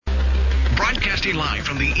Broadcasting live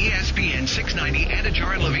from the ESPN 690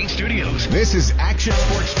 Anajar and Levine studios. This is Action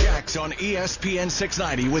Sports Jax on ESPN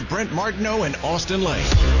 690 with Brent Martineau and Austin Lane.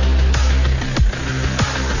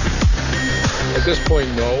 At this point,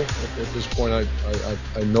 no. At this point,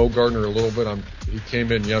 I know Gardner a little bit. He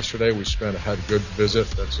came in yesterday. We had a good visit.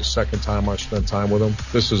 That's the second time I spent time with him.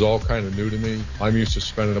 This is all kind of new to me. I'm used to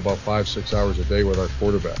spending about 5-6 hours a day with our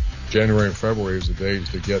quarterback. January and February is the days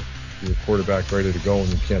to get your quarterback ready to go, and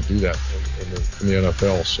you can't do that in the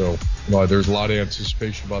NFL. So, there's a lot of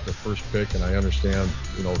anticipation about the first pick, and I understand,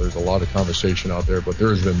 there's a lot of conversation out there, but there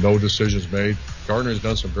has been no decisions made. Gardner's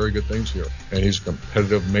done some very good things here, and he's a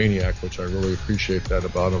competitive maniac, which I really appreciate that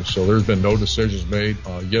about him. So there's been no decisions made.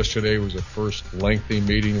 Yesterday was the first lengthy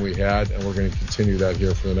meeting we had, and we're going to continue that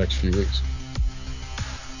here for the next few weeks.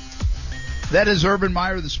 That is Urban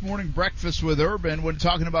Meyer this morning. Breakfast with Urban when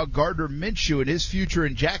talking about Gardner Minshew and his future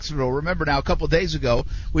in Jacksonville. Remember now, a couple of days ago,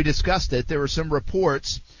 we discussed it. There were some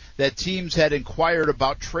reports that teams had inquired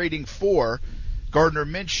about trading for Gardner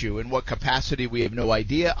Minshew. In what capacity, we have no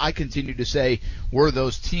idea. I continue to say, were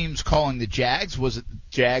those teams calling the Jags? Was it the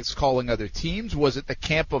Jags calling other teams? Was it the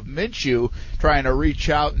camp of Minshew trying to reach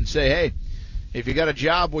out and say, hey, if you got a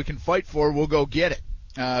job we can fight for, we'll go get it?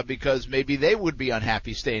 Because maybe they would be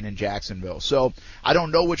unhappy staying in Jacksonville. So I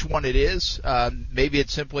don't know which one it is. Maybe it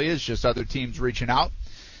simply is just other teams reaching out.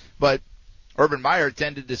 But Urban Meyer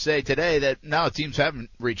tended to say today that no, teams haven't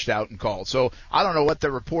reached out and called. So I don't know what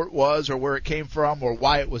the report was or where it came from or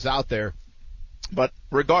why it was out there. But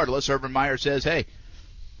regardless, Urban Meyer says, hey,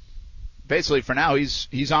 basically for now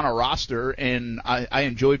he's on a roster, and I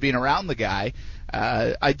enjoy being around the guy.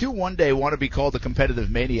 I do one day want to be called a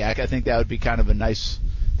competitive maniac. I think that would be kind of a nice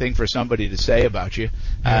thing for somebody to say about you.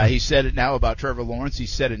 He said it now about Trevor Lawrence. He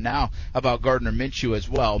said it now about Gardner Minshew as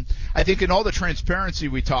well. I think in all the transparency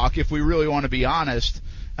we talk, if we really want to be honest,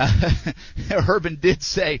 Urban did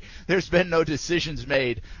say there's been no decisions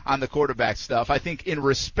made on the quarterback stuff. I think in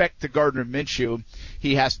respect to Gardner Minshew,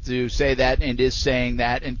 he has to say that and is saying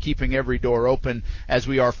that and keeping every door open as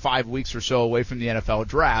we are 5 weeks or so away from the NFL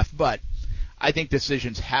draft. But I think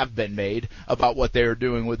decisions have been made about what they're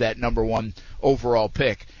doing with that number one overall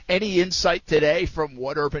pick. Any insight today from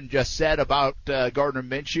what Urban just said about Gardner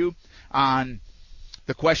Minshew on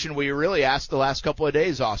the question we really asked the last couple of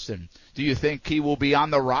days, Austin? Do you think he will be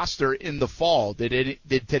on the roster in the fall? Did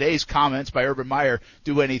today's comments by Urban Meyer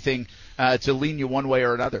do anything to lean you one way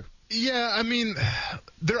or another? Yeah, I mean,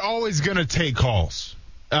 they're always going to take calls.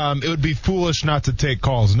 It would be foolish not to take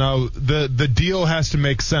calls. Now, the deal has to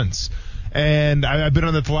make sense. And I've been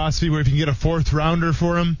on the philosophy where if you can get a fourth rounder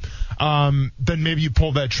for him, then maybe you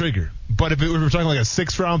pull that trigger. But if we're talking like a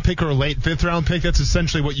 6th-round pick or a late 5th-round pick, that's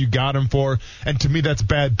essentially what you got him for. And to me, that's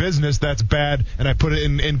bad business. That's bad, and I put it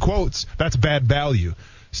in quotes, that's bad value.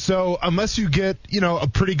 So unless you get, a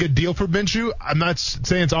pretty good deal for Minshew, I'm not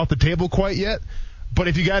saying it's off the table quite yet. But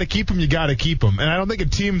if you got to keep him, you got to keep him. And I don't think a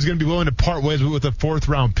team's going to be willing to part ways with a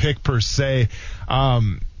 4th-round pick per se.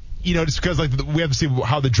 Just because we have to see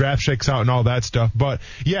how the draft shakes out and all that stuff. But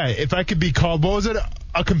yeah, if I could be called, what was it?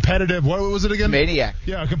 A competitive, what was it again? Maniac.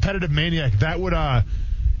 Yeah, a competitive maniac. That would,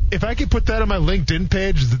 if I could put that on my LinkedIn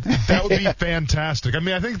page, that would be fantastic. I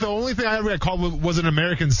mean, I think the only thing I ever got called was an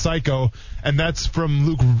American Psycho, and that's from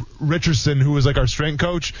Luke Richardson, who was like our strength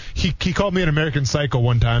coach. He called me an American Psycho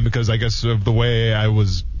one time because I guess of the way I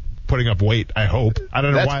was putting up weight, I hope. I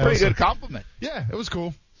don't know why. That's a pretty good compliment. Yeah, it was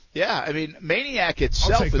cool. Yeah, I mean, maniac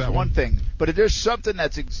itself is one thing, but if there's something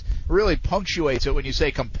that's really punctuates it when you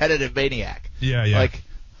say competitive maniac. Yeah. Like,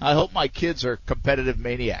 I hope my kids are competitive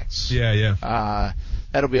maniacs. Yeah.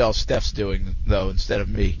 That'll be all Steph's doing, though, instead of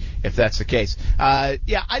me, if that's the case. I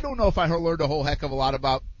don't know if I learned a whole heck of a lot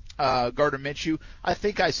about Gardner Minshew. I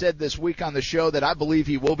think I said this week on the show that I believe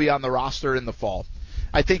he will be on the roster in the fall.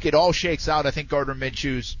 I think it all shakes out. I think Gardner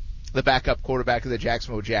Minshew's the backup quarterback of the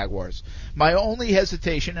Jacksonville Jaguars. My only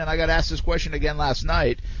hesitation, and I got asked this question again last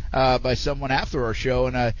night by someone after our show,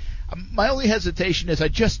 and my only hesitation is I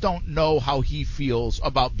just don't know how he feels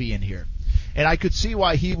about being here. And I could see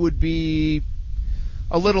why he would be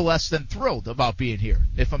a little less than thrilled about being here,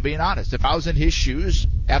 if I'm being honest. If I was in his shoes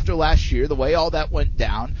after last year, the way all that went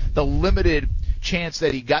down, the limited chance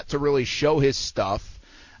that he got to really show his stuff,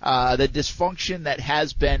 the dysfunction that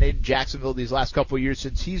has been in Jacksonville these last couple of years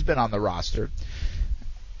since he's been on the roster.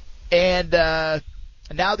 And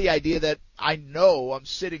now the idea that I know I'm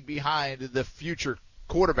sitting behind the future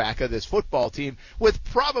quarterback of this football team with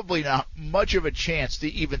probably not much of a chance to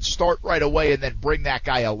even start right away and then bring that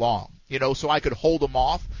guy along, so I could hold him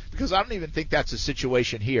off, because I don't even think that's the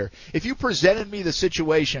situation here. If you presented me the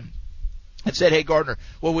situation and said, hey, Gardner,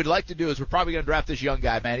 what we'd like to do is we're probably going to draft this young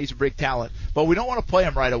guy, man. He's a big talent, but we don't want to play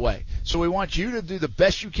him right away. So we want you to do the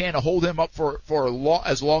best you can to hold him up for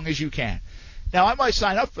as long as you can. Now, I'm going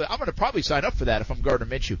to probably sign up for that if I'm Gardner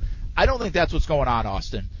Minshew. I don't think that's what's going on,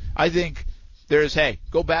 Austin. I think there's, hey,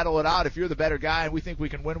 go battle it out. If you're the better guy and we think we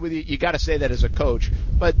can win with you, you got to say that as a coach.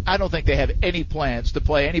 But I don't think they have any plans to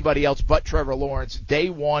play anybody else but Trevor Lawrence day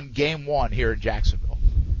one, game one here in Jacksonville.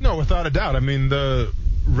 No, without a doubt. I mean, the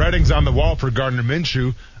writing's on the wall for Gardner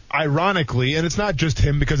Minshew. Ironically, and it's not just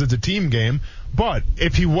him because it's a team game, but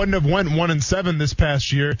if he wouldn't have went 1-7 this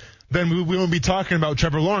past year, then we wouldn't be talking about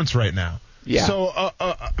Trevor Lawrence right now. Yeah. So,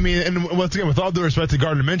 I mean, and once again, with all due respect to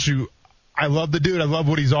Gardner Minshew, I love the dude. I love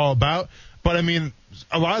what he's all about. But, I mean,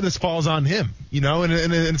 a lot of this falls on him, you know, and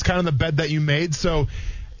it's kind of the bed that you made. So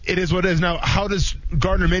it is what it is. Now, how does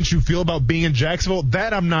Gardner Minshew feel about being in Jacksonville?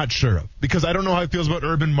 That I'm not sure of, because I don't know how he feels about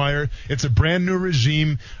Urban Meyer. It's a brand new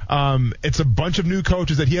regime. It's a bunch of new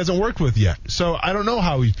coaches that he hasn't worked with yet. So I don't know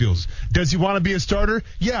how he feels. Does he want to be a starter?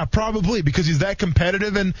 Yeah, probably, because he's that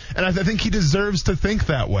competitive, and I think he deserves to think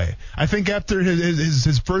that way. I think after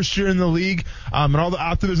his first year in the league, and all the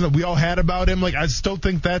optimism that we all had about him, like, I still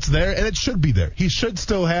think that's there, and it should be there. He should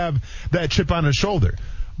still have that chip on his shoulder.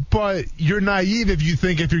 But you're naive if you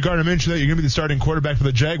think, if you're Gardner Minshew, that you're going to be the starting quarterback for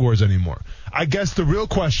the Jaguars anymore. I guess the real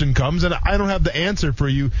question comes, and I don't have the answer for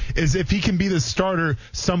you, is if he can be the starter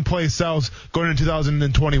someplace else going into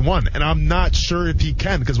 2021. And I'm not sure if he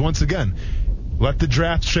can, because once again, let the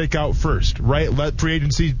draft shake out first, right? Let free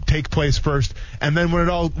agency take place first, and then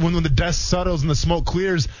when the dust settles and the smoke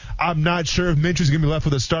clears, I'm not sure if Minshew's going to be left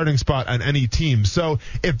with a starting spot on any team. So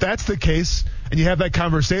if that's the case, and you have that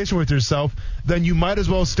conversation with yourself, then you might as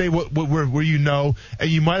well stay where you know, and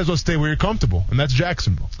you might as well stay where you're comfortable, and that's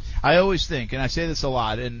Jacksonville. I always think, and I say this a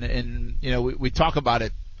lot, and you know, we talk about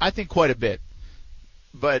it, I think quite a bit,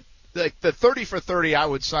 but like the 30 for 30 I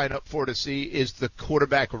would sign up for to see is the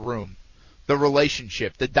quarterback room. The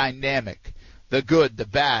relationship, the dynamic, the good, the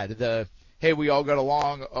bad, the, hey, we all got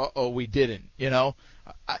along, we didn't, you know.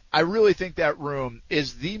 I really think that room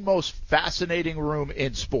is the most fascinating room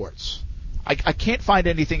in sports. I can't find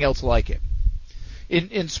anything else like it.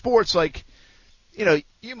 In sports, like, you know,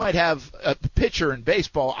 you might have a pitcher in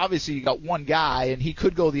baseball. Obviously, you got one guy, and he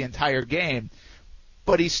could go the entire game,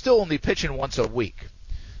 but he's still only pitching once a week.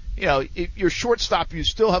 You know, if you're shortstop, you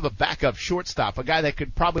still have a backup shortstop, a guy that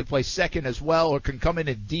could probably play second as well, or can come in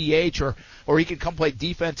and DH, or he can come play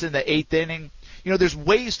defense in the eighth inning. You know, there's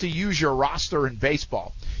ways to use your roster in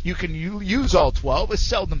baseball. You can use all 12. It's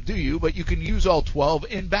seldom do you, but you can use all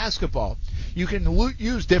 12 in basketball. You can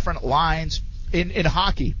use different lines in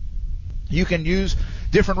hockey. You can use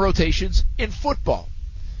different rotations in football.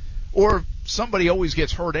 Or somebody always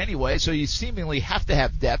gets hurt anyway, so you seemingly have to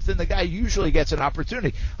have depth, and the guy usually gets an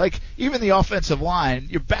opportunity. Like, even the offensive line,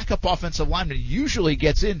 your backup offensive lineman usually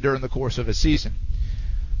gets in during the course of a season.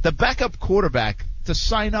 The backup quarterback, to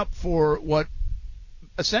sign up for what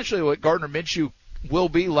Gardner Minshew will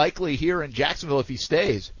be likely here in Jacksonville if he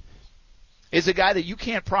stays, is a guy that you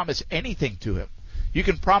can't promise anything to him. You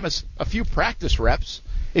can promise a few practice reps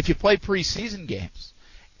if you play preseason games,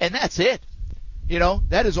 and that's it. You know,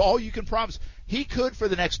 that is all you can promise. He could, for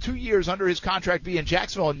the next 2 years under his contract, be in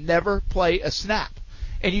Jacksonville and never play a snap.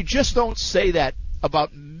 And you just don't say that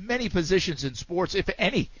about many positions in sports, if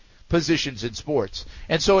any positions in sports.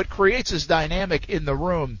 And so it creates this dynamic in the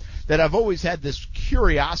room that I've always had this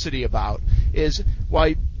curiosity about, is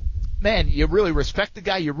why, man, you really respect the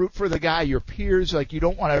guy, you root for the guy, your peers, like, you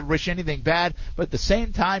don't want to wish anything bad, but at the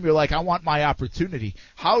same time, you're like, I want my opportunity.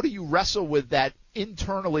 How do you wrestle with that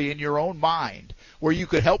internally in your own mind, where you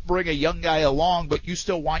could help bring a young guy along, but you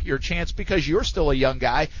still want your chance because you're still a young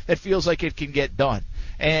guy that feels like it can get done?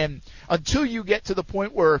 And until you get to the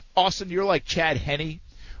point where, Austin, you're like Chad Henne,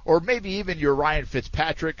 or maybe even you're Ryan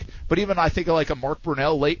Fitzpatrick, but even I think of like a Mark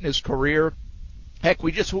Brunell late in his career. Heck,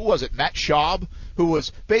 who was it? Matt Schaub, who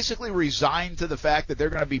was basically resigned to the fact that they're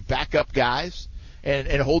going to be backup guys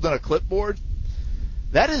and holding a clipboard.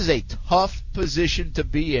 That is a tough position to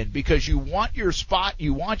be in, because you want your spot,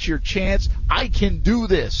 you want your chance. I can do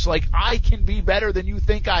this. Like, I can be better than you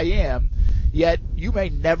think I am, yet you may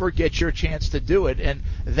never get your chance to do it. And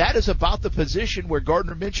that is about the position where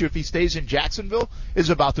Gardner Minshew, if he stays in Jacksonville, is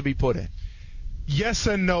about to be put in. Yes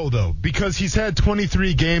and no, though, because he's had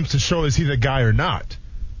 23 games to show is he the guy or not.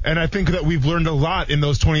 And I think that we've learned a lot in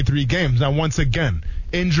those 23 games. Now, once again,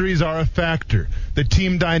 Injuries are a factor. The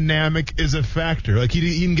team dynamic is a factor. Like, he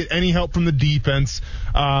didn't get any help from the defense.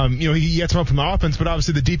 He gets help from the offense, but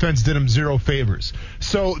obviously the defense did him zero favors.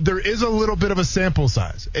 So there is a little bit of a sample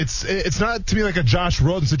size. It's not to me like a Josh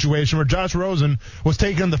Rosen situation where Josh Rosen was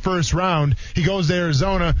taken in the first round. He goes to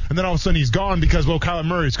Arizona, and then all of a sudden he's gone because, Kyler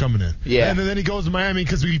Murray's coming in. Yeah. And then he goes to Miami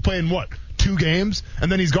because he played in 2 games,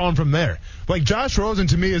 and then he's gone from there. Like, Josh Rosen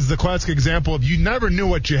to me is the classic example of you never knew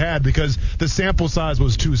what you had because the sample size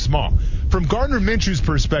was too small. From Gardner Minshew's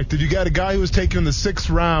perspective, you got a guy who was taken in the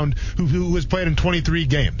 6th round who has played in 23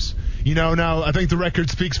 games. Now I think the record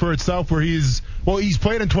speaks for itself where he's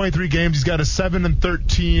played in 23 games. He's got a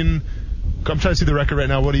 7-13. I'm trying to see the record right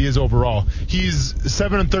now, what he is overall. He's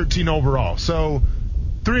 7-13 overall. So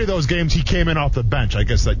 3 of those games he came in off the bench, I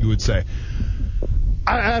guess that you would say.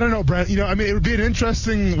 I don't know, Brent. It would be an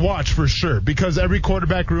interesting watch for sure because every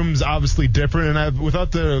quarterback room is obviously different. And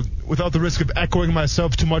without the risk of echoing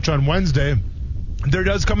myself too much on Wednesday, there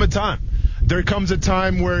does come a time. There comes a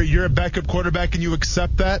time where you're a backup quarterback and you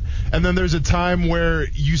accept that, and then there's a time where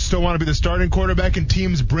you still want to be the starting quarterback and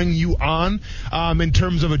teams bring you on in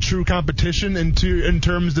terms of a true competition in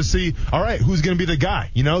terms to see, all right, who's going to be the guy,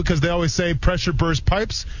 because they always say pressure burst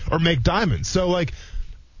pipes or make diamonds. So,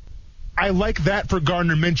 I like that for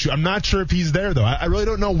Gardner Minshew. I'm not sure if he's there, though. I really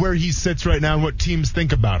don't know where he sits right now and what teams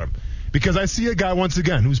think about him. Because I see a guy, once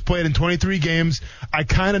again, who's played in 23 games. I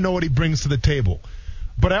kind of know what he brings to the table.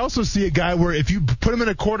 But I also see a guy where if you put him in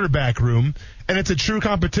a quarterback room and it's a true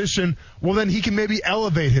competition, well, then he can maybe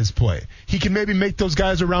elevate his play. He can maybe make those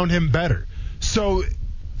guys around him better. So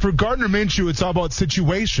for Gardner Minshew, it's all about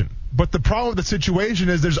situation. But the problem with the situation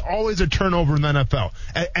is there's always a turnover in the NFL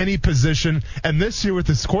at any position. And this year with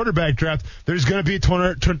this quarterback draft, there's going to be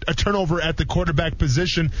a turnover at the quarterback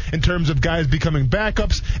position in terms of guys becoming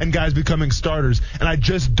backups and guys becoming starters. And I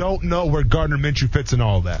just don't know where Gardner Minshew fits in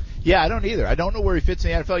all of that. Yeah, I don't either. I don't know where he fits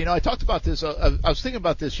in the NFL. I talked about this. I was thinking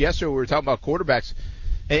about this yesterday when we were talking about quarterbacks.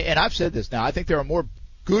 And I've said this now. I think there are more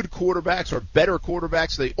good quarterbacks or better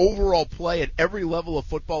quarterbacks. The overall play at every level of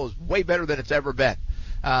football is way better than it's ever been.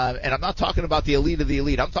 And I'm not talking about the elite of the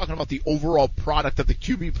elite. I'm talking about the overall product of the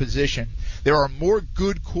QB position. There are more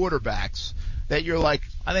good quarterbacks that you're like,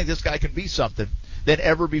 I think this guy can be something than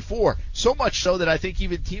ever before. So much so that I think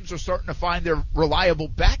even teams are starting to find their reliable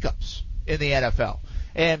backups in the NFL.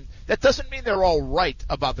 And that doesn't mean they're all right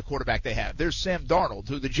about the quarterback they have. There's Sam Darnold,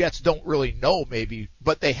 who the Jets don't really know maybe,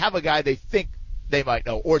 but they have a guy they think they might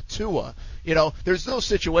know, or Tua. There's those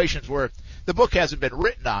situations where the book hasn't been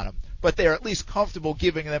written on them, but they're at least comfortable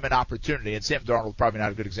giving them an opportunity. And Sam Darnold probably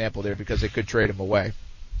not a good example there because they could trade him away.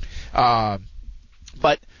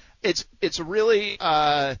 But it's really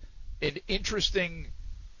an interesting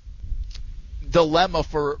dilemma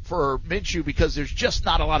for Minshew because there's just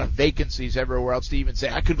not a lot of vacancies everywhere else to even say,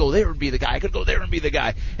 I could go there and be the guy. I could go there and be the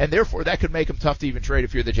guy. And therefore, that could make him tough to even trade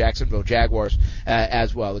if you're the Jacksonville Jaguars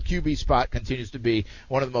as well. The QB spot continues to be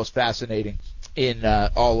one of the most fascinating in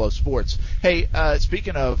all of sports. Hey,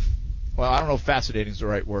 speaking of, well, I don't know if fascinating is the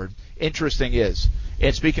right word. Interesting is.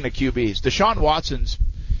 And speaking of QBs, Deshaun Watson's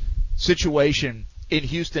situation in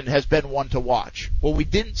Houston has been one to watch. What we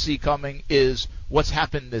didn't see coming is what's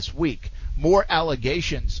happened this week. More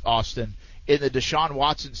allegations, Austin, in the Deshaun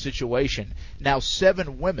Watson situation. Now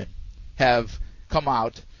 7 women have come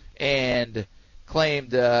out and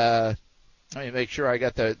claimed, let me make sure I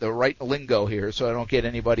got the right lingo here so I don't get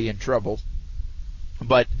anybody in trouble.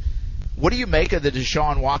 But what do you make of the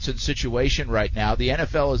Deshaun Watson situation right now? The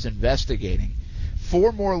NFL is investigating.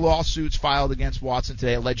 4 more lawsuits filed against Watson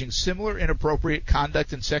today alleging similar inappropriate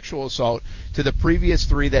conduct and sexual assault to the previous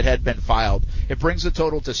 3 that had been filed. It brings the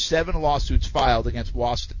total to 7 lawsuits filed against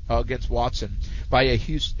Watson by a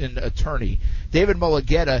Houston attorney. David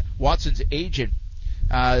Mulugeta, Watson's agent,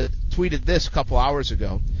 tweeted this a couple hours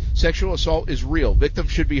ago. Sexual assault is real.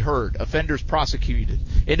 Victims should be heard. Offenders prosecuted.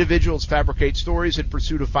 Individuals fabricate stories in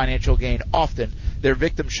pursuit of financial gain. Often, their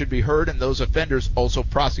victims should be heard and those offenders also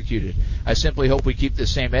prosecuted. I simply hope we keep the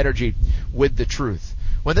same energy with the truth.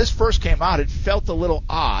 When this first came out, it felt a little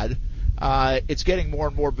odd. It's getting more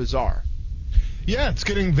and more bizarre. Yeah, it's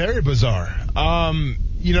getting very bizarre. And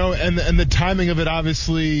the timing of it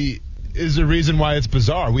obviously is the reason why it's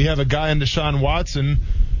bizarre. We have a guy in Deshaun Watson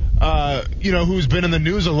who's been in the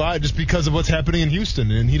news a lot just because of what's happening in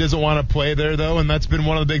Houston. And he doesn't want to play there, though, and that's been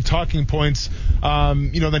one of the big talking points,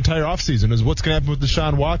 the entire offseason is what's going to happen with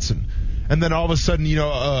Deshaun Watson. And then all of a sudden,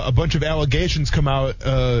 a bunch of allegations come out,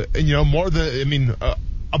 a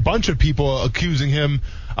bunch of people accusing him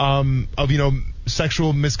of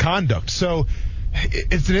sexual misconduct. So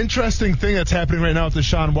it's an interesting thing that's happening right now with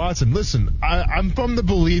Deshaun Watson. Listen, I'm from the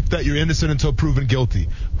belief that you're innocent until proven guilty.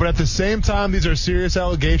 But at the same time, these are serious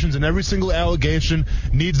allegations, and every single allegation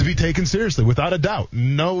needs to be taken seriously, without a doubt.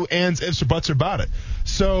 No ands, ifs, or buts about it.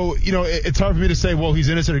 So, it's hard for me to say, well, he's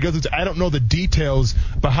innocent or guilty. I don't know the details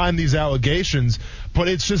behind these allegations, but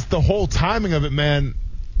it's just the whole timing of it, man.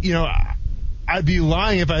 I'd be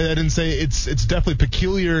lying if I didn't say it's definitely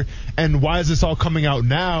peculiar. And why is this all coming out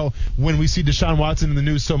now when we see Deshaun Watson in the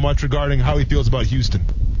news so much regarding how he feels about Houston?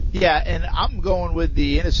 Yeah, and I'm going with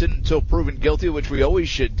the innocent until proven guilty, which we always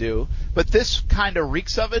should do. But this kind of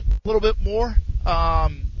reeks of it a little bit more,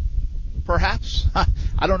 perhaps.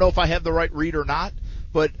 I don't know if I have the right read or not.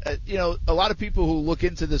 But, a lot of people who look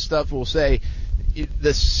into this stuff will say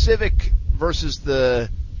the civic versus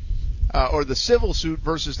or the civil suit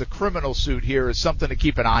versus the criminal suit here is something to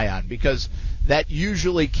keep an eye on, because that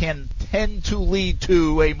usually can tend to lead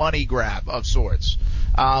to a money grab of sorts.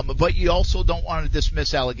 But you also don't want to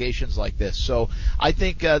dismiss allegations like this. So I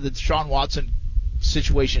think the Deshaun Watson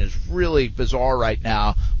situation is really bizarre right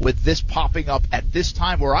now, with this popping up at this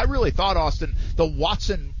time where I really thought, Austin, the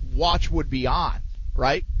Watson watch would be on,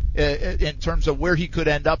 right, in terms of where he could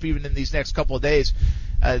end up even in these next couple of days.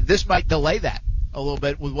 This might delay that a little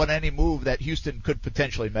bit with any move that Houston could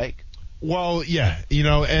potentially make. Well, yeah,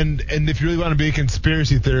 and if you really want to be a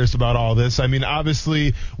conspiracy theorist about all this, I mean,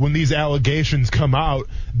 obviously, when these allegations come out,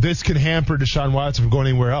 this can hamper Deshaun Watson from going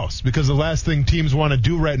anywhere else, because the last thing teams want to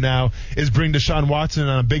do right now is bring Deshaun Watson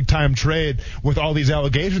on a big-time trade with all these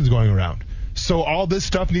allegations going around. So all this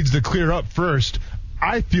stuff needs to clear up first,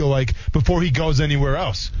 I feel like, before he goes anywhere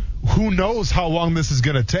else. Who knows how long this is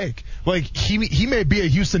going to take? Like, he may be a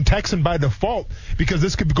Houston Texan by default, because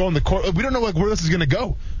this could go in the court. We don't know where this is going to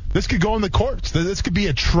go. This could go in the courts. This could be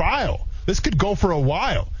a trial. This could go for a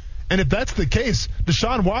while. And if that's the case,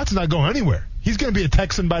 Deshaun Watson's not going anywhere. He's going to be a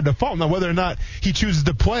Texan by default. Now, whether or not he chooses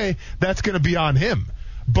to play, that's going to be on him.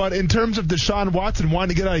 But in terms of Deshaun Watson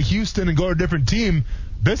wanting to get out of Houston and go to a different team,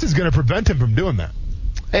 this is going to prevent him from doing that.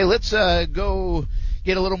 Hey, let's go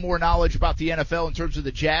get a little more knowledge about the NFL in terms of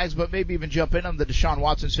the Jags, but maybe even jump in on the Deshaun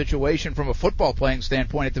Watson situation from a football playing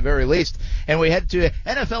standpoint at the very least. And we head to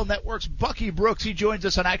NFL Network's Bucky Brooks. He joins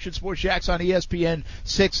us on Action Sports Jacks on ESPN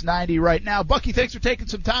 690 right now. Bucky, thanks for taking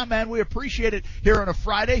some time, man. We appreciate it here on a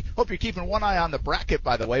Friday. Hope you're keeping one eye on the bracket,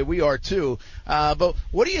 by the way. We are too. But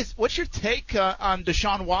what's your take on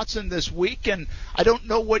Deshaun Watson this week? And I don't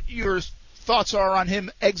know what your thoughts are on him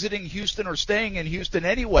exiting Houston or staying in Houston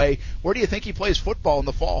anyway. Where do you think he plays football in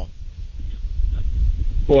the fall?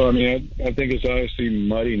 Well, I mean, I think it's obviously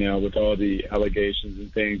muddy now with all the allegations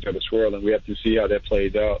and things that are swirling. We have to see how that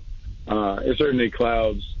plays out. It certainly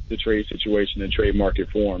clouds the trade situation and trade market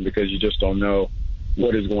for him, because you just don't know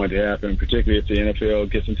what is going to happen, particularly if the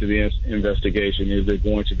NFL gets into the investigation. Is there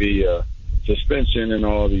going to be a suspension and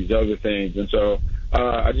all these other things? And so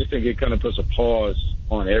I just think it kind of puts a pause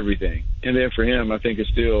on everything. And then for him, I think it's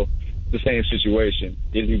still the same situation.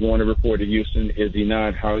 Is he going to report to Houston? Is he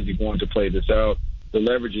not? How is he going to play this out? The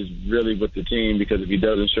leverage is really with the team, because if he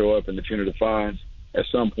doesn't show up in the punitive fines, at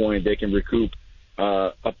some point they can recoup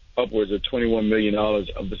upwards of $21 million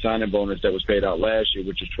of the signing bonus that was paid out last year,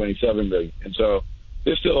 which is $27 million. And so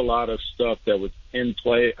there's still a lot of stuff that was in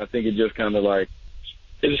play. I think it just kind of it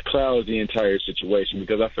just clouds the entire situation,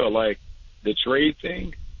 because I felt like the trade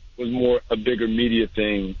thing was more a bigger media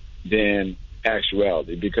thing than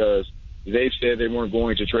actuality, because they said they weren't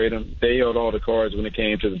going to trade him. They held all the cards when it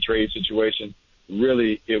came to the trade situation.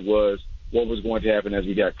 Really, it was what was going to happen as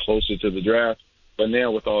we got closer to the draft. But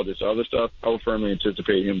now with all this other stuff, I would firmly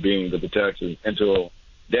anticipate him being with the Texans until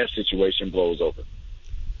that situation blows over.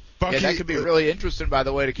 Yeah, that could be really interesting, by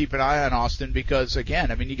the way, to keep an eye on, Austin, because,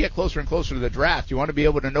 again, I mean, you get closer and closer to the draft. You want to be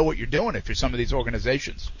able to know what you're doing if you're some of these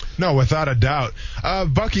organizations. No, without a doubt.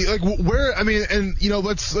 Bucky, where, I mean, and,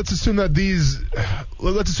 let's assume that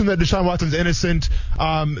Deshaun Watson's innocent.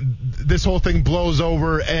 This whole thing blows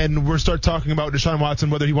over, and we'll start talking about Deshaun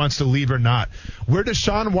Watson, whether he wants to leave or not. Where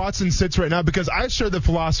Deshaun Watson sits right now, because I share the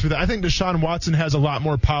philosophy that I think Deshaun Watson has a lot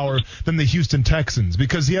more power than the Houston Texans,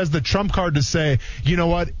 because he has the trump card to say, you know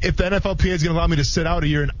what, if the NFLPA is going to allow me to sit out a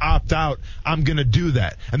year and opt out, I'm going to do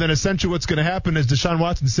that. And then essentially what's going to happen is Deshaun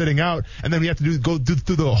Watson sitting out, and then we have to go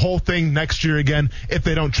through the whole thing next year again if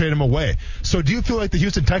they don't trade him away. So do you feel like the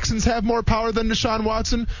Houston Texans have more power than Deshaun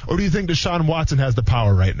Watson, or do you think Deshaun Watson has the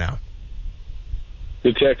power right now?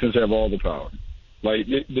 The Texans have all the power.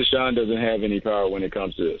 Deshaun doesn't have any power when it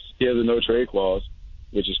comes to this. He has a no-trade clause,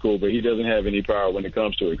 which is cool, but he doesn't have any power when it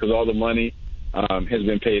comes to it, because all the money has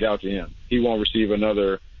been paid out to him. He won't receive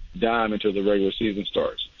another dime until the regular season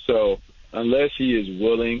starts. So unless he is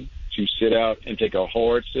willing to sit out and take a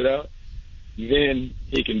hard sit out, then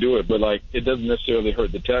he can do it. But, like, it doesn't necessarily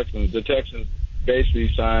hurt the Texans. The Texans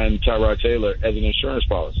basically signed Tyrod Taylor as an insurance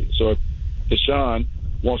policy. So if Deshaun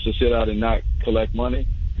wants to sit out and not collect money,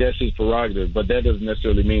 that's his prerogative. But that doesn't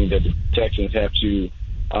necessarily mean that the Texans have to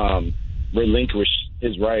relinquish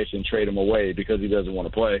his rights and trade him away because he doesn't want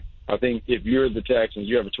to play. I think if you're the Texans,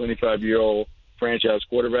 you have a 25-year-old franchise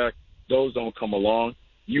quarterback, those don't come along.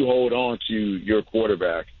 You hold on to your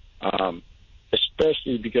quarterback,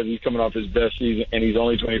 especially because he's coming off his best season and he's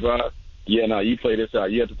only 25. Yeah, no, you play this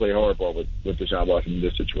out. You have to play hardball with Deshaun Watson in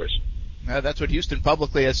this situation. That's what Houston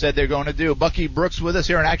publicly has said they're going to do. Bucky Brooks with us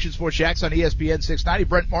here on Action Sports Jax on ESPN 690.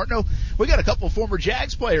 Brent Martineau, we got a couple former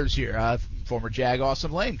Jags players here. Former Jag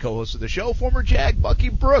Austin Lane, co-host of the show. Former Jag Bucky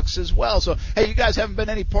Brooks as well. So, hey, you guys haven't been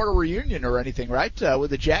any part of reunion or anything, right?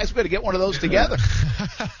 With the Jags, we got to get one of those together.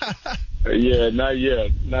 Yeah, not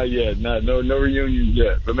yet. No reunion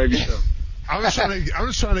yet, but maybe so. I was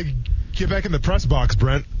trying to get back in the press box,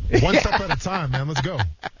 Brent. One step at a time, man. Let's go.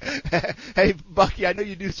 Hey, Bucky, I know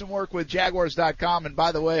you do some work with Jaguars.com. And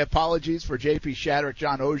by the way, apologies for J.P. Shadrick,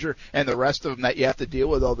 John Ogier, and the rest of them that you have to deal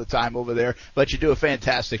with all the time over there. But you do a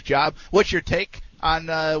fantastic job. What's your take on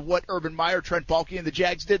what Urban Meyer, Trent Baalke, and the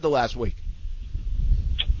Jags did the last week?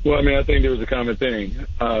 Well, I mean, I think there was a common theme.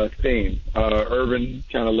 Urban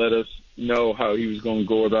kind of let us know how he was going to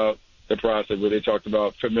go about the process, where they talked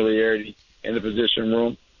about familiarity in the position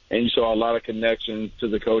room. And you saw a lot of connections to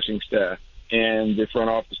the coaching staff and the front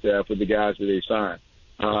office staff with the guys that they signed.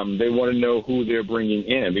 They want to know who they're bringing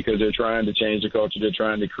in because they're trying to change the culture. They're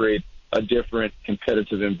trying to create a different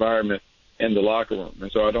competitive environment in the locker room.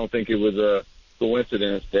 And so I don't think it was a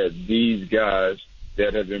coincidence that these guys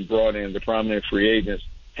that have been brought in, the prominent free agents,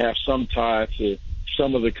 have some tie to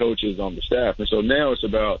some of the coaches on the staff. And so now it's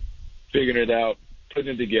about figuring it out,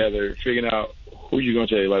 putting it together, figuring out who you're going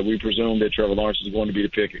to take. Like, we presume that Trevor Lawrence is going to be the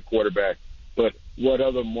pick at quarterback, but what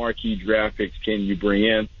other marquee draft picks can you bring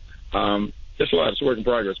in? It's a lot. It's a work in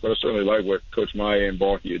progress, but I certainly like what Coach Meyer and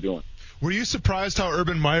Baalke are doing. Were you surprised how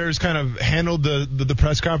Urban Meyer's kind of handled the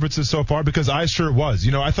press conferences so far? Because I sure was.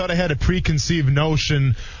 You know, I thought I had a preconceived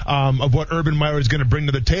notion of what Urban Meyer was going to bring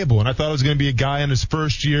to the table, and I thought it was going to be a guy in his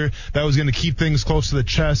first year that was going to keep things close to the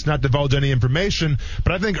chest, not divulge any information.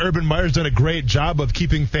 But I think Urban Meyer's done a great job of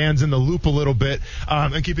keeping fans in the loop a little bit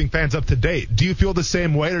and keeping fans up to date. Do you feel the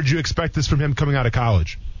same way, or did you expect this from him coming out of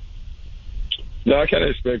college? No, I kind of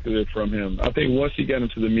expected it from him. I think once he got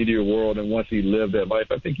into the media world and once he lived that life,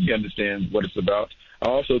 I think he understands what it's about. I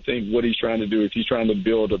also think what he's trying to do is he's trying to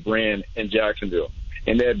build a brand in Jacksonville.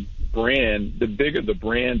 And that brand, the bigger the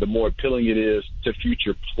brand, the more appealing it is to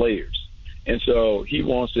future players. And so he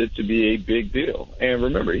wants it to be a big deal. And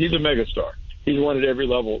remember, he's a megastar. He's won at every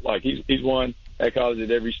level. Like, he's won at college at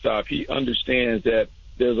every stop. He understands that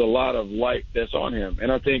there's a lot of light that's on him.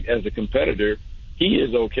 And I think as a competitor, he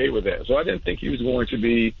is okay with that. So I didn't think he was going to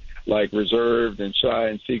be, like, reserved and shy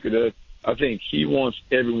and secretive. I think he wants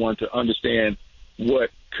everyone to understand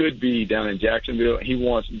what could be down in Jacksonville. He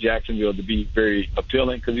wants Jacksonville to be very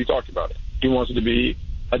appealing because he talked about it. He wants it to be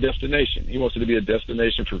a destination. He wants it to be a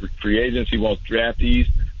destination for free agents. He wants draftees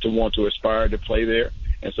to want to aspire to play there.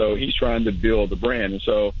 And so he's trying to build the brand. And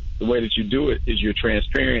so the way that you do it is you're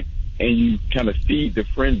transparent and you kind of feed the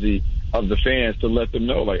frenzy of the fans to let them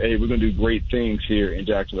know, like, hey, we're going to do great things here in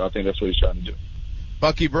Jacksonville. I think that's what he's trying to do.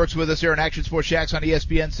 Bucky Brooks with us here on Action Sports Jax on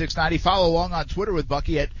ESPN 690. Follow along on Twitter with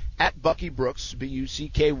Bucky at Bucky Brooks,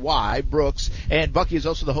 B-U-C-K-Y, Brooks. And Bucky is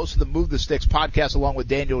also the host of the Move the Sticks podcast along with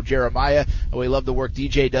Daniel Jeremiah. And we love the work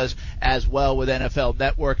DJ does as well with NFL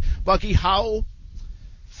Network. Bucky, how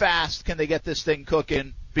fast can they get this thing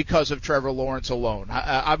cooking because of Trevor Lawrence alone?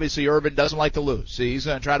 Obviously, Urban doesn't like to lose. So he's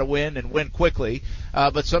going to try to win and win quickly.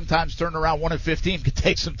 But sometimes turning around 1-15 could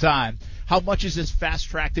take some time. How much is this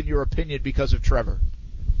fast-tracked, in your opinion, because of Trevor?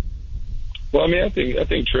 Well, I mean, I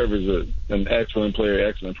think Trevor's an excellent player,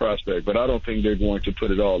 excellent prospect, but I don't think they're going to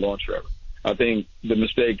put it all on Trevor. I think the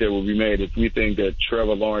mistake that will be made if we think that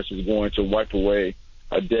Trevor Lawrence is going to wipe away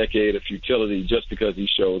a decade of futility just because he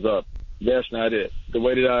shows up. That's not it. The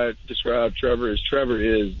way that I describe Trevor is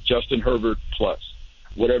Justin Herbert plus.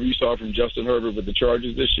 Whatever you saw from Justin Herbert with the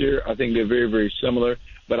Chargers this year, I think they're very, very similar,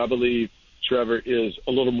 but I believe Trevor is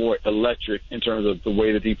a little more electric in terms of the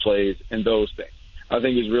way that he plays and those things. I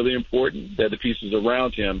think it's really important that the pieces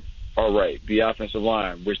around him are right. The offensive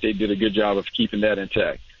line, which they did a good job of keeping that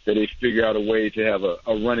intact, that they figure out a way to have a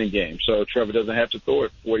running game so Trevor doesn't have to throw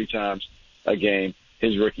it 40 times a game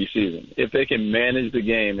his rookie season. If they can manage the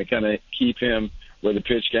game and kind of keep him where the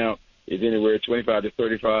pitch count is anywhere 25 to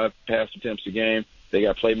 35 pass attempts a game, they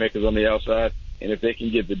got playmakers on the outside, and if they can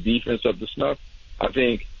get the defense up to snuff, I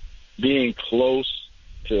think being close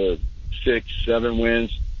to 6, 7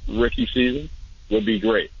 wins rookie season would be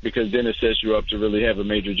great, because then it sets you up to really have a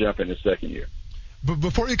major jump in the second year. But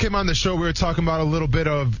before you came on the show, we were talking about a little bit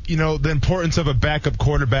of, the importance of a backup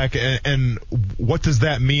quarterback and what does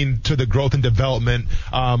that mean to the growth and development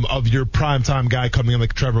of your primetime guy coming in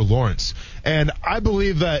like Trevor Lawrence. And I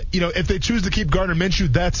believe that, if they choose to keep Gardner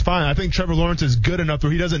Minshew, that's fine. I think Trevor Lawrence is good enough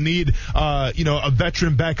where he doesn't need, a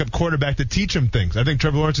veteran backup quarterback to teach him things. I think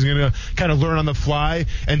Trevor Lawrence is going to kind of learn on the fly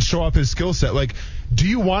and show off his skill set. Like, do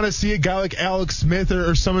you want to see a guy like Alex Smith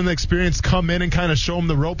or someone with experience come in and kind of show him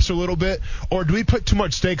the ropes a little bit? Or do we put too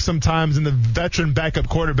much stake sometimes in the veteran backup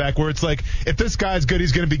quarterback where it's like, if this guy's good,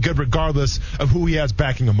 he's going to be good regardless of who he has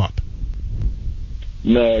backing him up?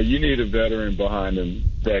 No, you need a veteran behind him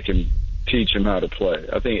that can teach him how to play.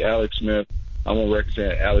 I think Alex Smith, I'm on record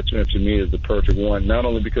saying Alex Smith to me is the perfect one, not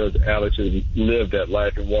only because Alex has lived that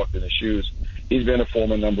life and walked in his shoes. He's been a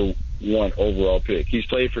former number 1 overall pick. He's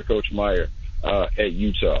played for Coach Meyer at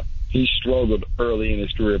Utah. He struggled early in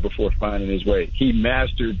his career before finding his way. He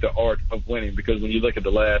mastered the art of winning, because when you look at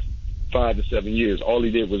the last 5 to 7 years, all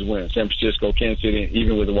he did was win. San Francisco, Kansas City, and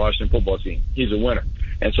even with the Washington football team, he's a winner.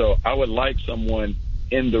 And so I would like someone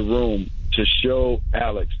in the room to show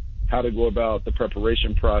Alex how to go about the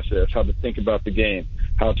preparation process, how to think about the game,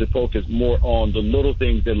 how to focus more on the little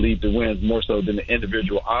things that lead to wins more so than the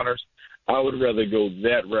individual honors. I would rather go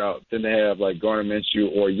that route than to have like Gardner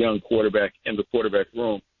Minshew or a young quarterback in the quarterback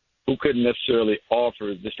room who couldn't necessarily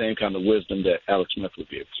offer the same kind of wisdom that Alex Smith would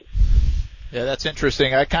be able to. Yeah, that's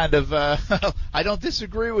interesting. I kind of, I don't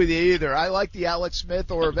disagree with you either. I like the Alex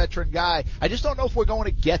Smith or a veteran guy. I just don't know if we're going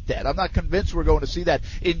to get that. I'm not convinced we're going to see that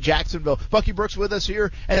in Jacksonville. Bucky Brooks with us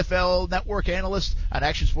here, NFL Network analyst on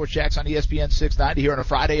Action Sports Jacks on ESPN 690 here on a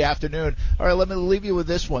Friday afternoon. All right, let me leave you with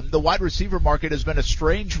this one. The wide receiver market has been a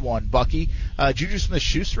strange one, Bucky. Juju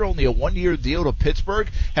Smith-Schuster, only a 1-year deal to Pittsburgh.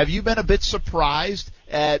 Have you been a bit surprised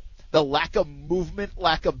at the lack of movement,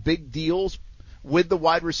 lack of big deals with the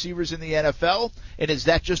wide receivers in the NFL? And is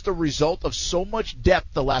that just a result of so much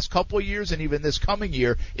depth the last couple of years and even this coming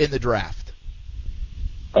year in the draft?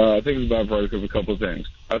 I think it's a byproduct of a couple of things.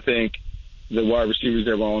 I think the wide receivers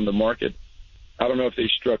that were on the market, I don't know if they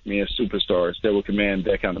struck me as superstars that would command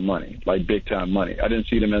that kind of money, like big-time money. I didn't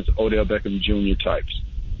see them as Odell Beckham Jr. types,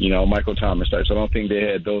 Michael Thomas types. I don't think they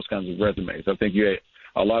had those kinds of resumes. I think you had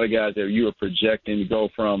a lot of guys that you were projecting to go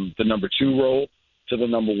from the number 2 role to the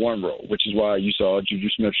number 1 role, which is why you saw Juju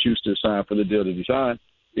Smith-Schuster sign for the deal that he signed,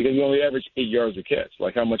 because he only averaged 8 yards a catch.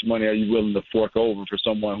 Like, how much money are you willing to fork over for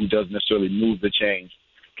someone who doesn't necessarily move the chains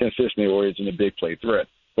consistently or isn't a big play threat?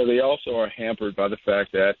 But they also are hampered by the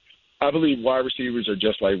fact that I believe wide receivers are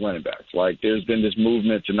just like running backs. Like, there's been this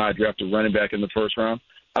movement to not draft a running back in the first round.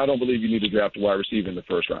 I don't believe you need to draft a wide receiver in the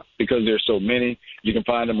first round, because there's so many. You can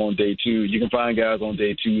find them on day 2. You can find guys on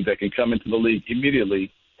day 2 that can come into the league immediately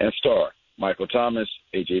and start. Michael Thomas,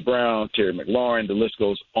 A.J. Brown, Terry McLaurin, the list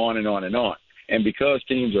goes on and on and on. And because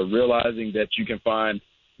teams are realizing that you can find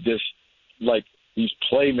these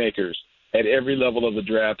playmakers at every level of the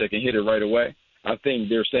draft that can hit it right away, I think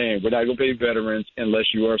they're saying we're not going to pay veterans unless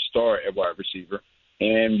you are a star at wide receiver,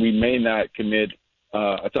 and we may not commit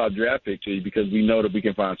a top draft pick to you because we know that we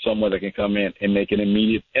can find someone that can come in and make an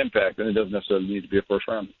immediate impact, and it doesn't necessarily need to be a first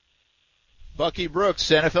rounder. Bucky Brooks,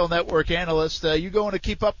 NFL Network analyst. You going to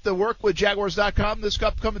keep up the work with Jaguars.com this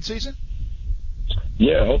upcoming season?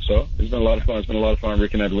 Yeah, I hope so. It's been a lot of fun. It's been a lot of fun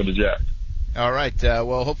reconnecting with the Jags. All right.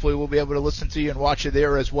 Well, hopefully we'll be able to listen to you and watch you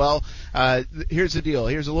there as well. Here's the deal.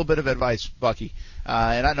 Here's a little bit of advice, Bucky.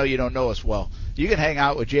 And I know you don't know us well. You can hang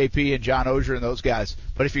out with JP and John Oehser and those guys,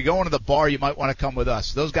 but if you're going to the bar, you might want to come with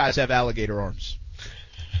us. Those guys have alligator arms.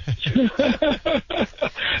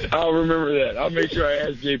 I'll remember that. I'll make sure I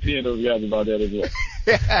ask JP and those guys about that as well.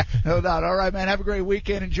 Yeah, no doubt. All right, man. Have a great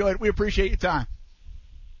weekend. Enjoy it. We appreciate your time.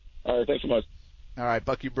 All right. Thanks so much. All right,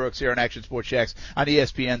 Bucky Brooks here on Action Sports Jacks on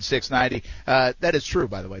ESPN 690. That is true,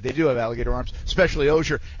 by the way. They do have alligator arms, especially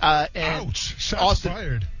Oehser. And ouch! Shots Austin,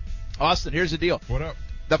 fired. Austin, here's the deal. What up?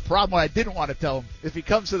 The problem I didn't want to tell him, if he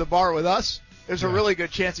comes to the bar with us, there's a really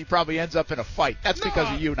good chance he probably ends up in a fight. That's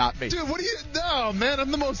because of you, not me. Dude, what are you? No, man, I'm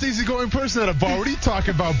the most easygoing person at a bar. What are you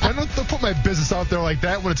talking about, Brent? Don't put my business out there like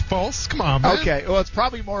that when it's false. Come on, man. Okay, well, it's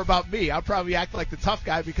probably more about me. I'll probably act like the tough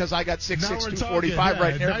guy because I got 6'6", 245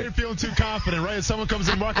 right there. Now you're feeling too confident, right? If someone comes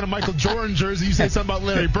in rocking a Michael Jordan jersey, you say something about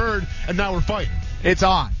Larry Bird, and now we're fighting. It's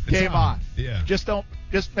on. Game on. Yeah. Just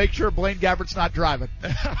make sure Blaine Gabbert's not driving.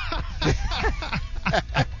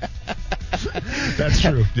 That's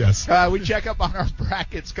true, yes. We check up on our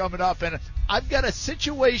brackets coming up, and I've got a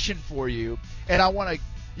situation for you, and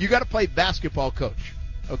you got to play basketball coach,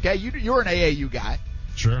 okay? You're an AAU guy.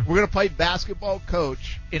 Sure. We're going to play basketball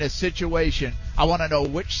coach in a situation. I want to know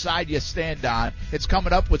which side you stand on. It's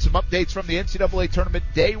coming up with some updates from the NCAA tournament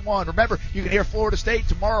day one. Remember, you can hear Florida State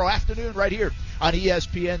tomorrow afternoon right here on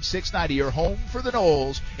ESPN 690. Your home for the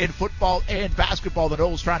Noles in football and basketball. The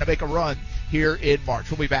Noles trying to make a run here in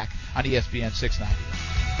March. We'll be back on ESPN 690.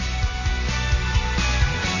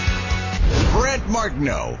 Brent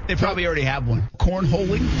Martineau, They probably already have one.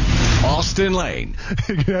 Cornholing. Austin Lane.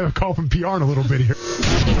 You're going to have a call from PR in a little bit here.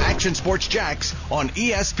 Action Sports Jacks on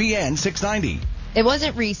ESPN 690. It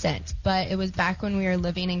wasn't recent, but it was back when we were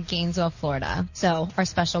living in Gainesville, Florida. So our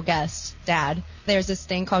special guest, Dad, there's this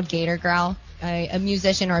thing called Gator Growl. A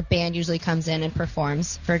musician or a band usually comes in and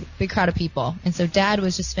performs for a big crowd of people. And so Dad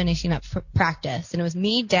was just finishing up practice. And it was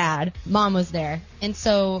me, Dad, Mom was there. And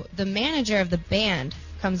so the manager of the band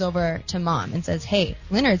comes over to Mom and says, hey,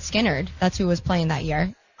 Leonard Skinner, that's who was playing that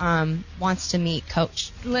year, wants to meet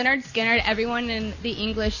Coach. Leonard Skinner, everyone in the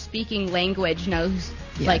English-speaking language knows,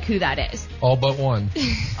 who that is. All but one.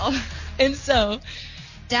 And so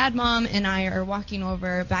Dad, Mom, and I are walking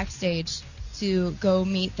over backstage to go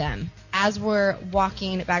meet them. As we're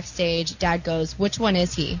walking backstage, Dad goes, which one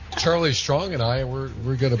is he? Charlie Strong and I,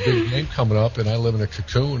 we got a big game coming up, and I live in a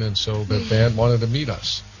cocoon, and so the band wanted to meet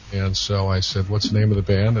us. And so I said, what's the name of the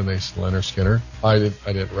band? And they said, Leonard Skinner. I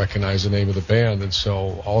didn't recognize the name of the band. And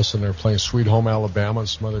so all of a sudden they're playing Sweet Home Alabama and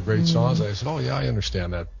some other great songs. I said, oh, yeah, I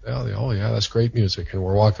understand that. Oh, yeah, that's great music. And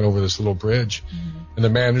we're walking over this little bridge. And the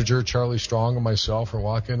manager, Charlie Strong, and myself are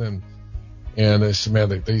walking. And they said,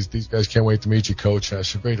 man, these guys can't wait to meet you, Coach. And I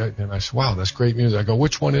said, great. And I said, wow, that's great music. I go,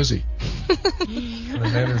 which one is he? And the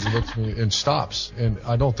manager looks at me and stops. And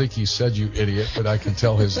I don't think he said, you idiot, but I can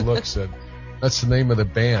tell his look said, that's the name of the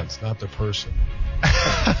band, not the person.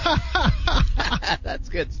 That's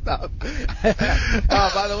good stuff.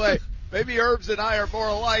 By the way, maybe Herbs and I are more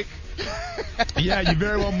alike. Yeah, you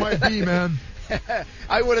very well might be, man.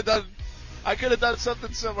 I could have done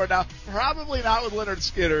something similar. Now, probably not with Leonard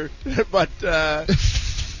Skinner, but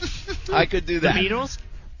I could do that. The Beatles?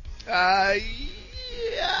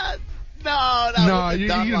 Yeah. No, you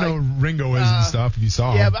know Ringo is and stuff if you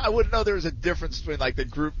saw him. Yeah, but I wouldn't know there was a difference between like the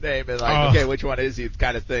group name and okay, which one is he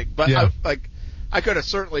kind of thing. But yeah. I could have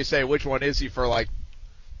certainly say which one is he for like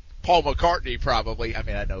Paul McCartney probably. I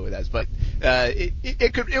mean, I know who that is, but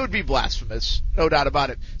it would be blasphemous, no doubt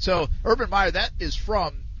about it. So Urban Meyer, that is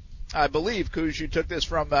from, I believe, Kuz, you took this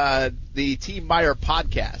from the Team Meyer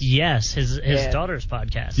podcast. Yes, his daughter's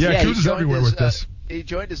podcast. Yeah, Kuz is everywhere with this. He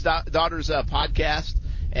joined his daughter's podcast.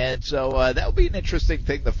 And so that will be an interesting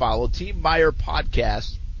thing to follow. Team Meyer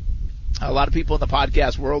podcast. A lot of people in the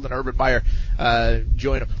podcast world and Urban Meyer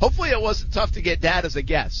join him. Hopefully it wasn't tough to get Dad as a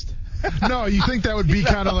guest. No, you think that would be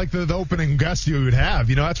kind of like the opening guest you would have.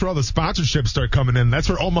 You know, that's where all the sponsorships start coming in. That's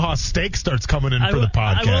where Omaha Steak starts coming in for the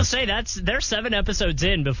podcast. I will say they're 7 episodes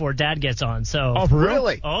in before Dad gets on. So. Oh, for real?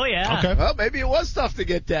 Really? Oh, yeah. Okay. Well, maybe it was tough to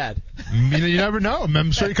get Dad. You never know.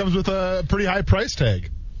 I'm sure he comes with a pretty high price tag.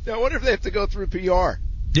 I wonder if they have to go through PR.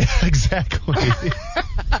 Yeah, exactly.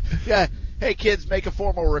 Yeah. Hey, kids, make a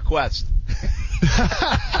formal request.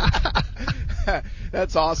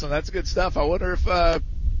 That's awesome. That's good stuff. I wonder if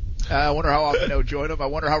how often they'll join them. I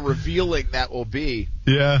wonder how revealing that will be.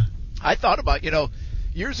 Yeah. I thought about,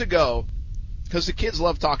 years ago, because the kids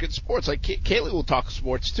love talking sports. Like Kaylee will talk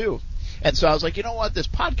sports too. And so I was like, you know what, this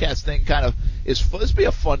podcast thing kind of is fun. This be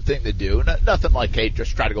a fun thing to do. Nothing like, hey,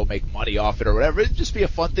 just try to go make money off it or whatever. It'd just be a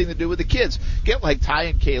fun thing to do with the kids. Get like Ty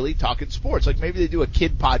and Kaylee talking sports. Like maybe they do a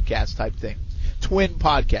kid podcast type thing, twin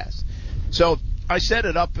podcast. So I set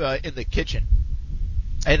it up in the kitchen.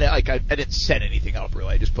 And I didn't set anything up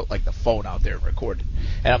really. I just put like the phone out there and recorded.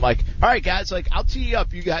 And I'm like, all right, guys, like I'll tee you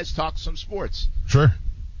up. You guys talk some sports. Sure.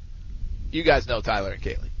 You guys know Tyler and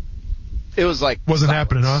Kaylee. It was like wasn't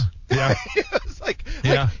silence. happening, huh? Yeah. It was like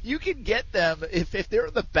you can get them if they're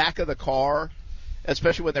in the back of the car,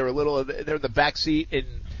 especially when they were little. They're in the back seat and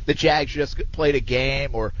the Jags just played a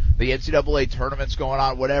game or the NCAA tournament's going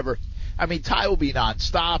on, whatever. I mean, Ty will be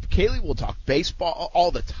nonstop. Kaylee will talk baseball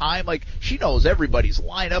all the time. Like she knows everybody's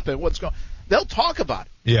lineup and what's going. They'll talk about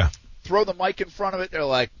it. Yeah. Throw the mic in front of it. They're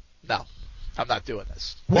like, no. I'm not doing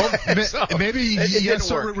this. Well, so, maybe you guys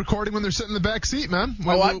start recording when they're sitting in the back seat, man.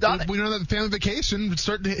 I've done it. We know that family vacation,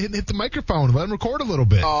 start to hit the microphone, let them record a little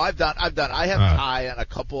bit. Oh, I've done. I have Ty on a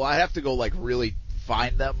couple. I have to go like really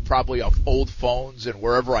find them, probably off old phones and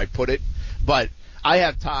wherever I put it. But I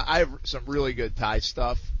have Ty. I have some really good Ty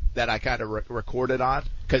stuff that I kind of recorded on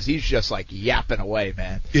because he's just like yapping away,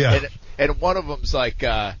 man. Yeah. And one of them's like.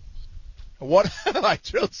 I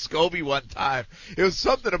drilled Scobie one time. It was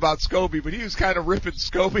something about Scobie, but he was kind of ripping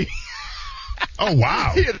Scobie. Oh,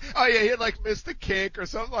 wow. He had like missed a kick or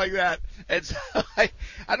something like that. And so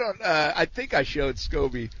I think I showed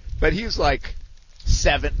Scobie, but he was like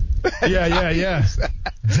 7. Yeah.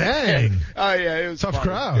 Dang. Oh yeah, it was tough funny.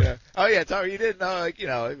 crowd. Yeah. Oh yeah, tough. He didn't know,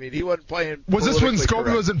 he wasn't playing. Was this when politically Scobie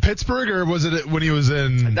correct. was in Pittsburgh, or was it when he was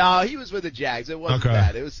in? No, he was with the Jags. It wasn't Okay.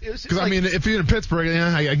 that. It was just Because like, I mean, if you're in Pittsburgh,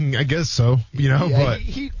 yeah, I guess so. yeah, but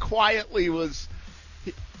he quietly was.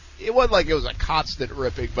 It wasn't like it was a constant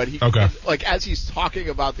ripping, but he, Okay. like as he's talking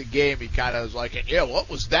about the game, he kind of was like, "Yeah,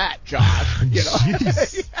 what was that, Josh?"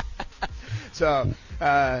 Jeez. So,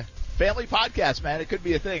 family podcast, man, it could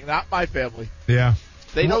be a thing. Not my family. Yeah.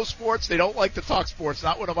 They know sports. They don't like to talk sports.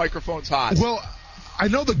 Not when a microphone's hot. Well, I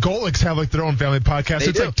know the Golics have like their own family podcast. They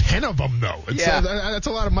It's do. like 10 of them though. That's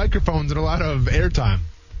a lot of microphones and a lot of airtime.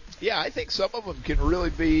 Yeah, I think some of them can really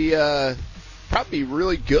be probably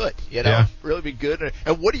really good. Yeah. Really be good.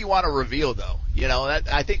 And what do you want to reveal though?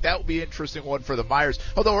 I think that would be an interesting one for the Myers.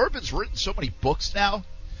 Although Urban's written so many books now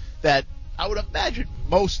that I would imagine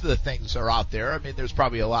most of the things are out there. I mean, there's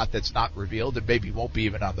probably a lot that's not revealed and maybe won't be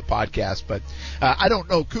even on the podcast. But I don't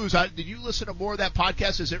know. Kuz, did you listen to more of that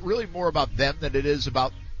podcast? Is it really more about them than it is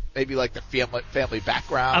about maybe like the family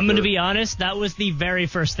background? I'm going to be honest. That was the very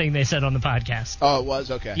first thing they said on the podcast. Oh, it was?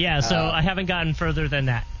 Okay. Yeah, so I haven't gotten further than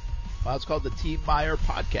that. Well, it's called the Team Meyer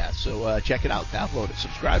Podcast. So check it out. Download it.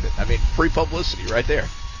 Subscribe it. I mean, free publicity right there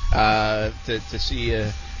to see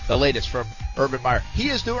the latest from Urban Meyer. He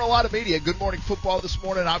is doing a lot of media. Good Morning Football this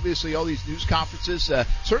morning. Obviously, all these news conferences.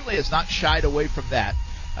 Certainly has not shied away from that.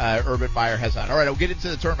 Urban Meyer has not. All right, I'll get into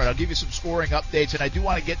the tournament. I'll give you some scoring updates, and I do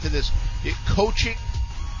want to get to this coaching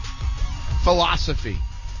philosophy.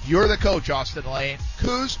 You're the coach, Austin Lane.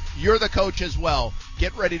 Kuz, you're the coach as well.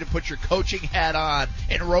 Get ready to put your coaching hat on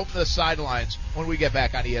and roam the sidelines when we get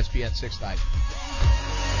back on ESPN 690.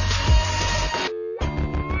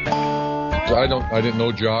 I didn't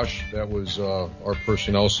know Josh. That was our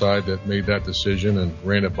personnel side that made that decision and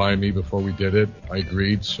ran it by me before we did it. I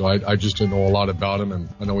agreed. So I just didn't know a lot about him, and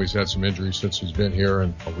I know he's had some injuries since he's been here,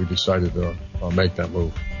 and we decided to make that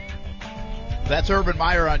move. That's Urban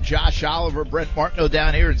Meyer on Josh Oliver. Brent Martineau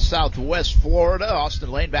down here in Southwest Florida. Austin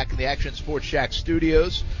Lane back in the Action Sports Shack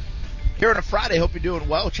studios. Here on a Friday, hope you're doing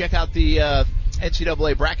well. Check out the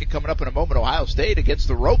NCAA bracket coming up in a moment. Ohio State against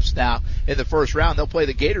the Ropes now in the first round. They'll play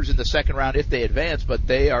the Gators in the second round if they advance, but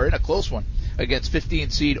they are in a close one against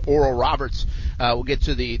 15-seed Oral Roberts. We'll get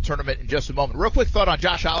to the tournament in just a moment. Real quick thought on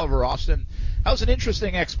Josh Oliver, Austin. That was an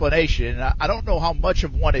interesting explanation. I don't know how much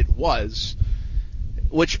of one it was,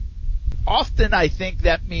 which often I think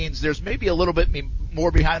that means there's maybe a little bit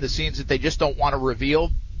more behind the scenes that they just don't want to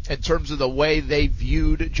reveal in terms of the way they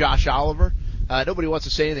viewed Josh Oliver. Nobody wants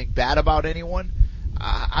to say anything bad about anyone.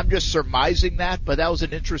 I'm just surmising that, but that was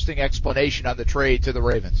an interesting explanation on the trade to the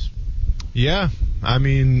Ravens. Yeah, I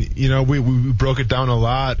mean, we broke it down a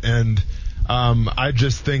lot, and I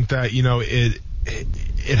just think that,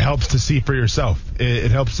 it helps to see for yourself.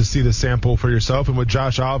 It helps to see the sample for yourself, and with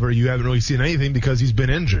Josh Oliver, you haven't really seen anything because he's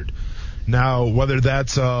been injured. Now, whether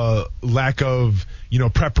that's a lack of,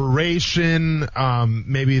 preparation,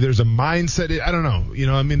 maybe there's a mindset, I don't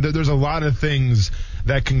know. There's a lot of things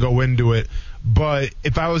that can go into it. But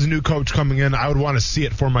if I was a new coach coming in, I would want to see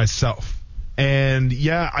it for myself. And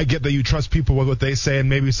yeah, I get that you trust people with what they say, and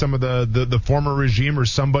maybe some of the former regime or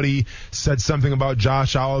somebody said something about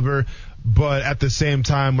Josh Oliver. But at the same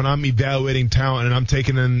time, when I'm evaluating talent and I'm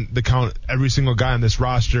taking in the count every single guy on this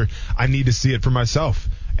roster, I need to see it for myself.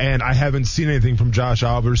 And I haven't seen anything from Josh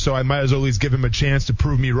Oliver, so I might as well at least give him a chance to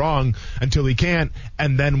prove me wrong until he can't,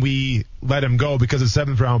 and then we let him go because a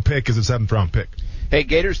 7th-round pick is a 7th-round pick. Hey,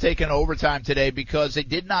 Gators taking overtime today because they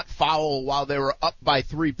did not foul while they were up by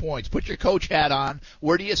 3 points. Put your coach hat on.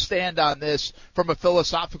 Where do you stand on this from a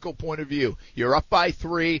philosophical point of view? You're up by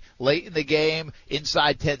 3 late in the game,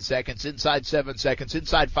 inside 10 seconds, inside 7 seconds,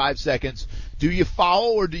 inside 5 seconds. Do you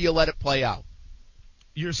foul or do you let it play out?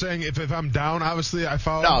 You're saying if I'm down, obviously I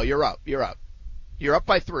foul? No, you're up. You're up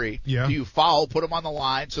by 3. Yeah. Do you foul, put them on the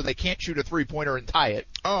line so they can't shoot a three-pointer and tie it?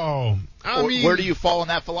 Oh, I mean, where do you fall in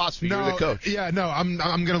that philosophy? No, you're the coach. Yeah, no, I'm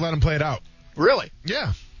going to let them play it out. Really?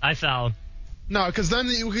 Yeah. I fouled. No, because then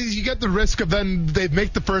you get the risk of then they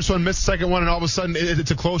make the first one, miss the second one, and all of a sudden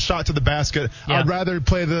it's a close shot to the basket. Yeah. I'd rather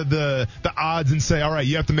play the odds and say, all right,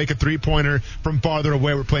 you have to make a three-pointer from farther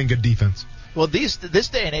away. We're playing good defense. Well, this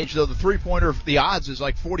day and age, though, the three-pointer, the odds is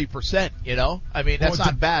like 40%, I mean, that's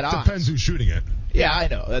not bad odds. Depends who's shooting it. Yeah, I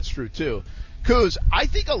know. That's true, too. Kuz, I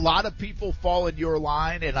think a lot of people fall in your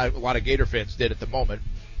line, and a lot of Gator fans did at the moment.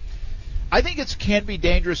 I think it can be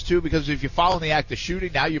dangerous, too, because if you fall in the act of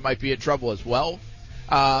shooting, now you might be in trouble as well.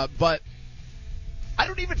 But I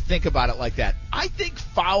don't even think about it like that. I think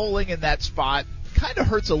fouling in that spot kind of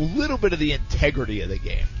hurts a little bit of the integrity of the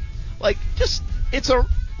game. Like,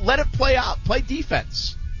 let it play out, play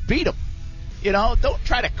defense, beat them. Don't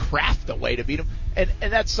try to craft a way to beat them. And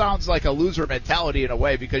that sounds like a loser mentality in a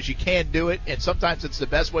way, because you can do it, and sometimes it's the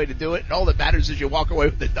best way to do it, and all that matters is you walk away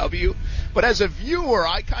with the W. But as a viewer,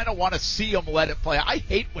 I kind of want to see them let it play. I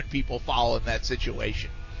hate when people foul in that situation.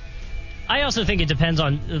 I also think it depends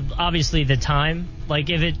on, obviously, the time. Like,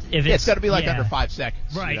 it's got to be like under 5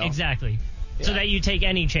 seconds. Right, exactly. Yeah. So that you take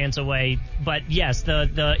any chance away. But yes,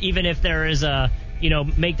 the even if there is a,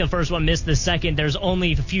 make the first one, miss the second, there's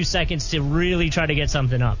only a few seconds to really try to get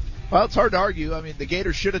something up. Well, it's hard to argue. I mean, the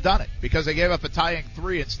Gators should have done it because they gave up a tying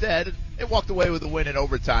 3 instead. They walked away with a win in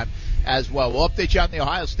overtime as well. We'll update you on the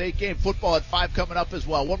Ohio State game. Football at 5 coming up as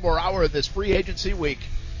well. One more hour of this free agency week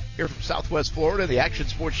here from Southwest Florida, the Action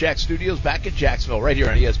Sports Jax studios back in Jacksonville, right here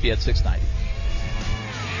on ESPN 690.